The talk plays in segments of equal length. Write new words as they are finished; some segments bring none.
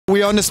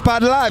We on the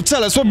spot live.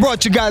 Tell us what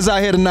brought you guys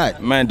out here tonight.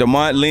 Man,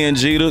 DeMont, Lynn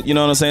Jeter, you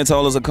know what I'm saying,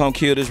 told us to come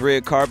kill this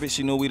red carpet.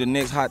 She knew we the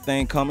next hot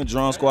thing coming,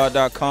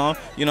 drumsquad.com.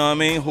 You know what I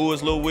mean? Who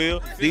is Lil Will?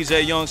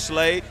 DJ Young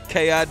Slade,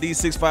 KID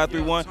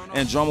 6531,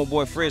 and Drumma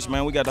Boy Fresh,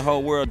 man. We got the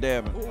whole world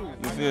dabbing.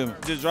 You feel me?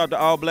 Just dropped the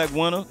All Black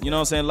Winner, you know what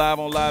I'm saying, live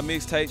on live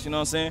mixtapes, you know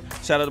what I'm saying?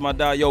 Shout out to my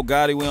dog Yo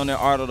Gotti, we on that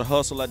Art of the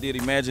Hustle. I did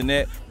Imagine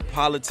That.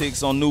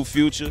 Politics on New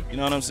Future, you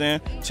know what I'm saying?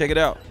 Check it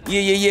out.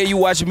 Yeah, you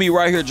watching me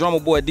right here, Drumma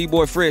Boy,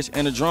 D-Boy Fresh,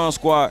 and the Drum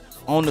Squad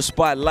on the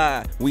spot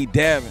live. We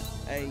dabbing.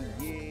 Hey,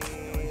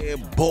 yeah,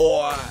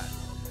 boy.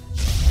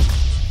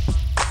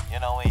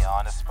 You know we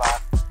on the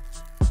spot.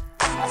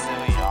 I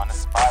said we on the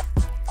spot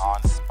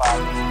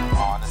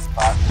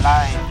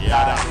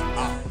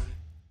live.